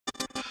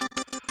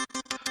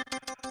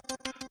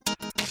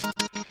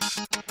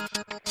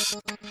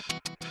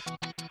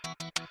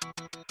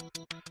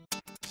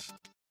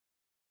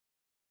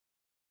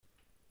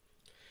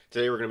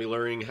Today we're going to be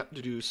learning how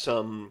to do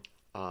some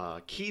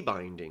key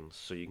bindings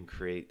so you can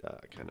create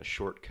kind of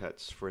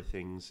shortcuts for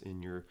things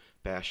in your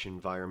Bash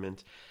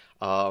environment.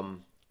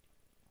 And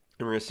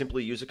we're going to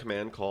simply use a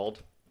command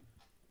called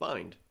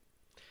bind.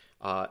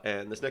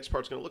 And this next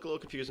part's going to look a little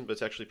confusing, but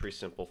it's actually pretty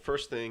simple.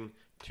 First thing,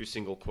 two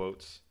single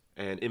quotes,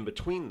 and in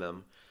between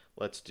them,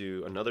 let's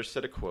do another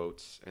set of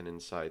quotes, and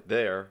inside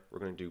there, we're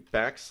going to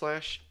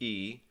do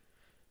 \E,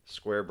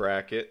 square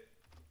bracket,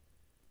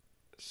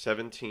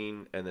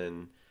 17, and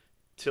then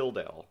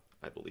tilde,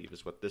 I believe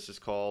is what this is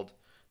called.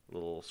 A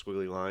little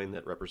squiggly line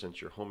that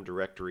represents your home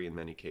directory in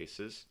many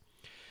cases.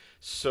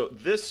 So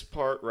this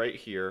part right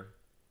here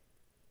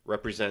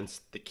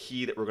represents the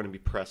key that we're going to be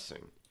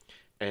pressing.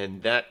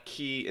 And that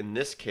key in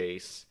this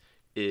case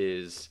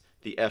is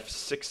the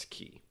F6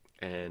 key.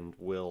 And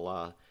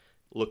we'll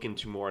look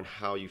into more on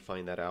how you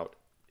find that out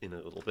in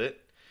a little bit.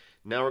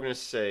 Now we're going to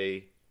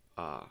say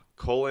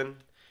colon.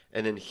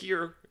 And then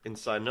here,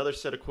 inside another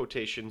set of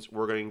quotations,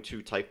 we're going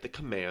to type the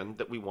command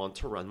that we want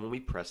to run when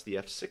we press the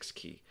F6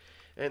 key.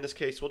 And in this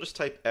case, we'll just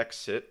type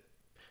exit,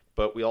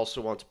 but we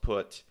also want to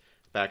put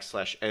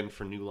 \N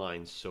for new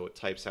lines, so it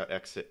types out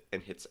exit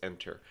and hits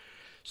enter.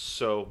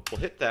 So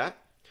we'll hit that,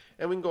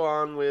 and we can go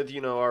on with,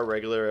 our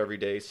regular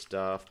everyday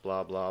stuff,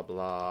 blah, blah,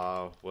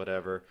 blah,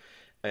 whatever.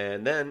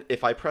 And then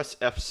if I press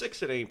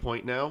F6 at any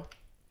point now,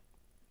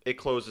 it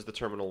closes the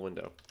terminal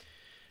window.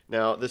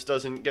 Now, this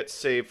doesn't get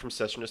saved from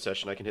session to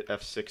session. I can hit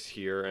F6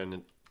 here,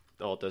 and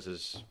all it does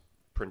is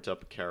print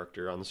up a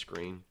character on the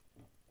screen.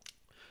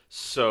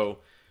 So,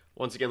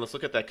 once again, let's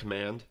look at that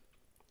command.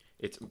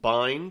 It's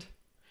bind,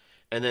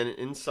 and then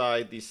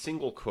inside these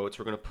single quotes,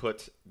 we're going to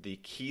put the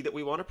key that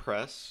we want to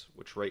press,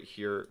 which right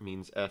here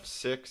means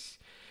F6,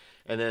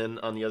 and then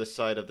on the other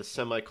side of the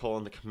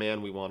semicolon, the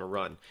command we want to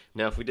run.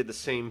 Now, if we did the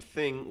same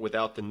thing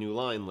without the new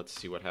line, let's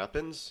see what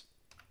happens.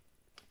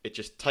 It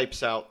just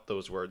types out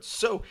those words.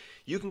 So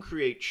you can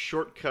create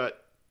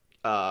shortcut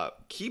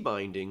key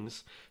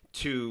bindings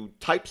to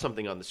type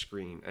something on the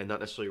screen and not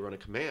necessarily run a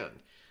command,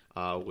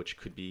 which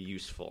could be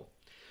useful.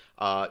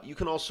 You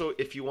can also,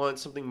 if you want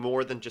something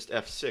more than just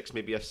F6,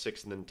 maybe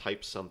F6 and then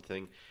type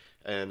something.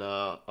 And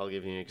I'll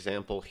give you an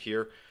example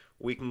here.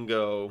 We can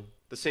go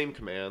the same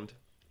command.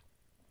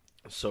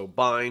 So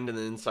bind, and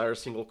then inside our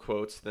single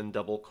quotes, then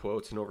double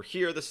quotes. And over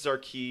here, this is our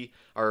key,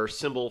 our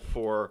symbol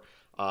for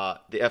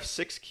the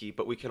F6 key,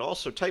 but we can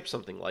also type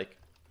something like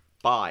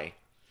by.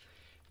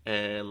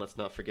 And let's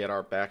not forget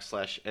our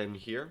 \N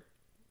here.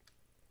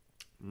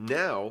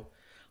 Now,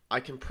 I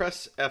can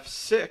press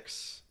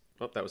F6.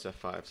 Oh, that was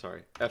F5,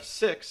 sorry.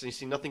 F6, and you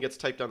see nothing gets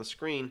typed on the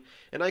screen,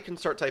 and I can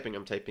start typing.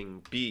 I'm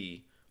typing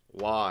B,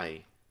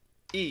 Y,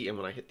 E, and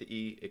when I hit the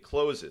E, it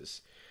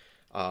closes.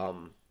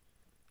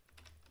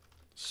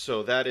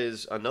 So that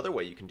is another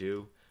way you can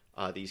do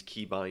these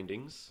key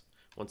bindings.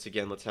 Once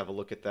again, let's have a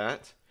look at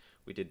that.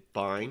 We did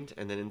bind,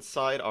 and then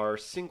inside our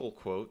single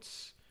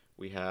quotes,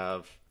 we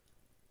have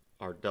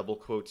our double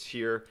quotes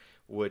here,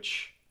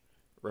 which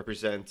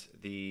represent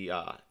the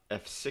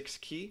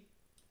F6 key,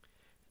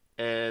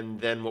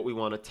 and then what we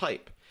want to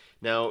type.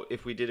 Now,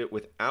 if we did it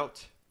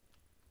without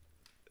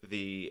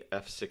the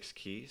F6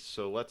 key,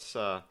 so let's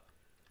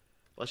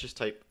just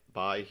type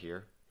by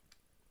here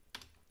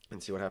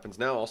and see what happens.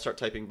 Now I'll start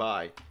typing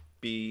by,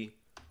 B,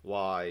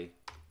 Y,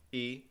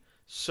 E.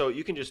 So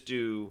you can just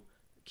do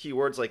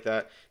keywords like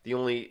that. The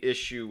only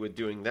issue with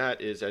doing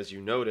that is, as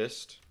you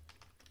noticed,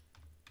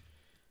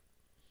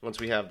 once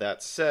we have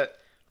that set,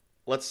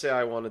 let's say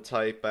I want to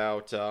type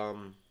out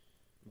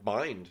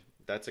bind.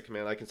 That's a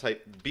command. I can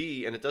type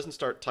B, and it doesn't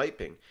start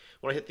typing.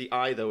 When I hit the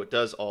I, though, it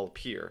does all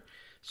appear.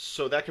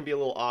 So that can be a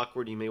little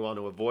awkward. You may want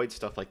to avoid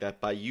stuff like that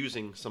by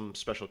using some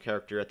special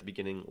character at the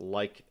beginning,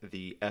 like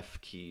the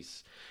F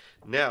keys.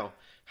 Now,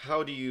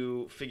 how do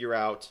you figure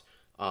out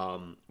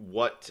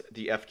what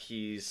the F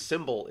keys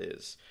symbol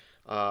is?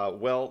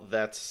 Well,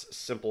 that's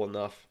simple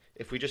enough.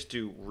 If we just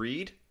do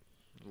read,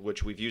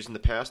 which we've used in the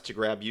past to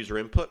grab user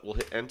input, we'll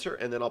hit enter,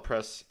 and then I'll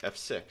press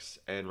F6.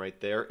 And right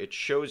there, it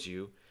shows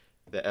you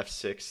the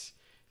F6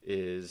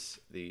 is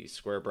the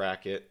square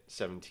bracket,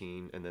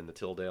 17, and then the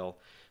tilde.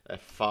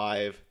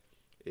 F5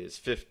 is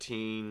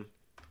 15.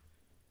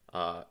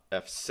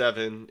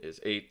 F7 is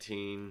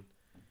 18.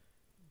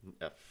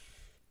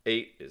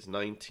 F8 is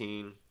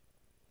 19.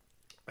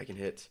 I can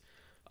hit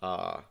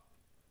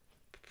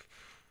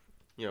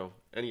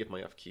any of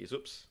my F keys.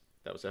 Oops,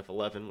 that was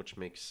F11, which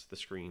makes the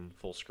screen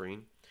full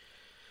screen.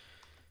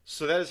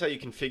 So that is how you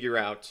can figure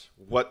out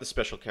what the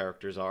special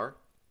characters are.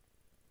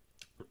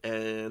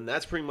 And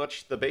that's pretty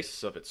much the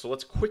basis of it. So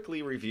let's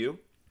quickly review.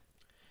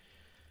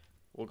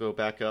 We'll go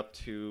back up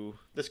to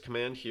this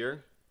command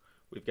here.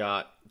 We've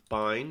got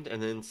bind,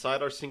 and then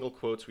inside our single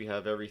quotes, we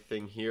have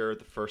everything here.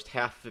 The first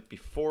half of it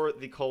before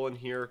the colon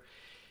here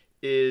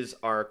is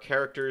our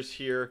characters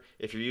here.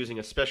 If you're using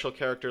a special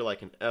character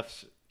like an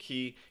F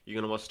key, you're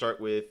going to want to start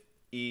with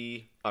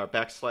E or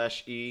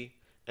 \E,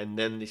 and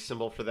then the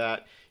symbol for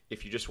that.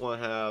 If you just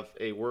want to have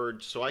a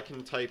word, so I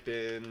can type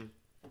in,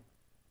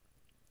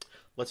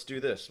 let's do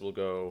this. We'll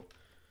go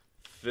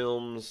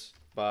films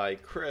by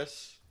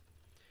Chris,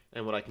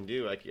 And what I can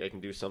do, I can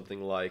do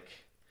something like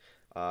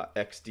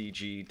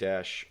xdg-open,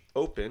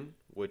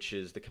 which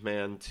is the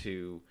command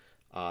to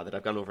that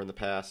I've gone over in the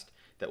past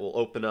that will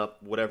open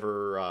up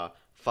whatever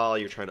file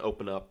you're trying to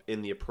open up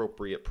in the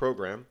appropriate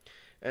program.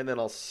 And then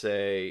I'll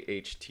say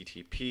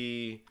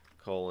http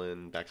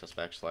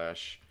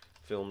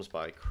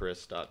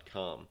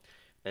filmsbychris.com.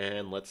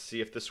 And let's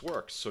see if this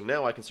works. So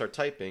now I can start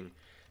typing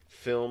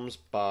films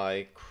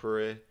by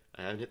Chris.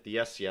 I haven't hit the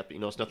S yet, but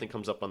you notice nothing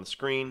comes up on the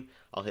screen.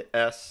 I'll hit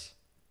S.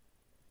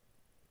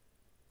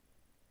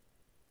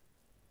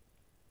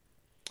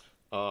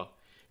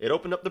 It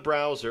opened up the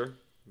browser,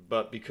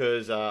 but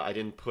because I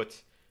didn't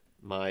put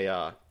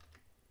my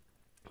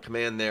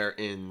command there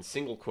in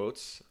single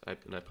quotes,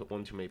 and I put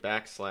one too many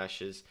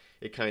backslashes,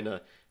 it kind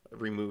of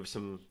removes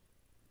some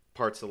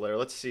parts of the layer.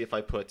 Let's see if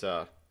I put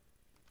if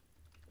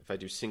I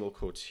do single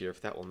quotes here,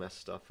 if that will mess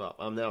stuff up.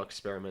 I'm now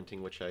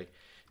experimenting, which I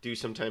do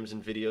sometimes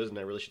in videos, and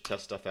I really should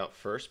test stuff out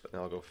first. But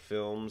now I'll go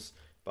films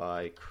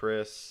by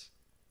Chris.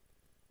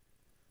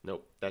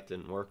 Nope, that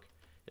didn't work.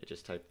 I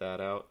just typed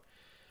that out.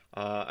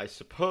 I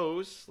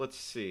suppose, let's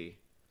see.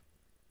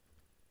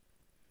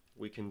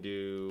 We can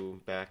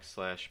do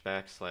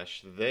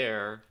backslash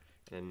there,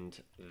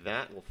 and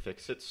that will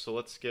fix it. So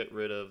let's get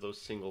rid of those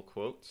single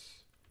quotes.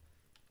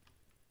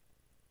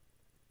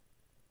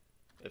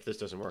 If this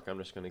doesn't work, I'm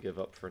just going to give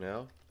up for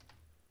now.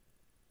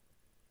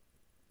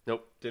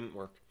 Nope, didn't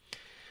work.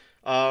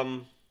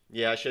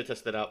 Yeah, I should have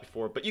tested that out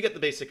before, but you get the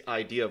basic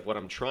idea of what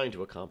I'm trying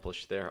to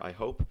accomplish there, I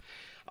hope.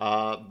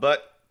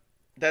 But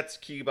that's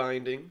key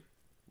binding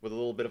with a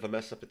little bit of a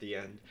mess up at the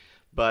end.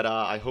 But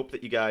I hope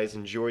that you guys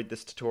enjoyed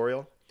this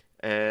tutorial.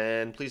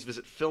 And please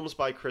visit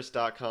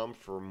filmsbychris.com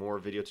for more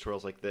video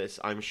tutorials like this.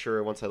 I'm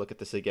sure once I look at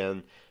this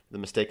again, the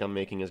mistake I'm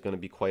making is going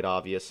to be quite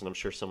obvious, and I'm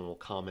sure someone will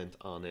comment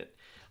on it.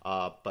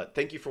 But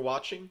thank you for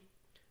watching,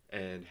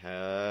 and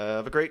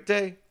have a great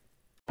day.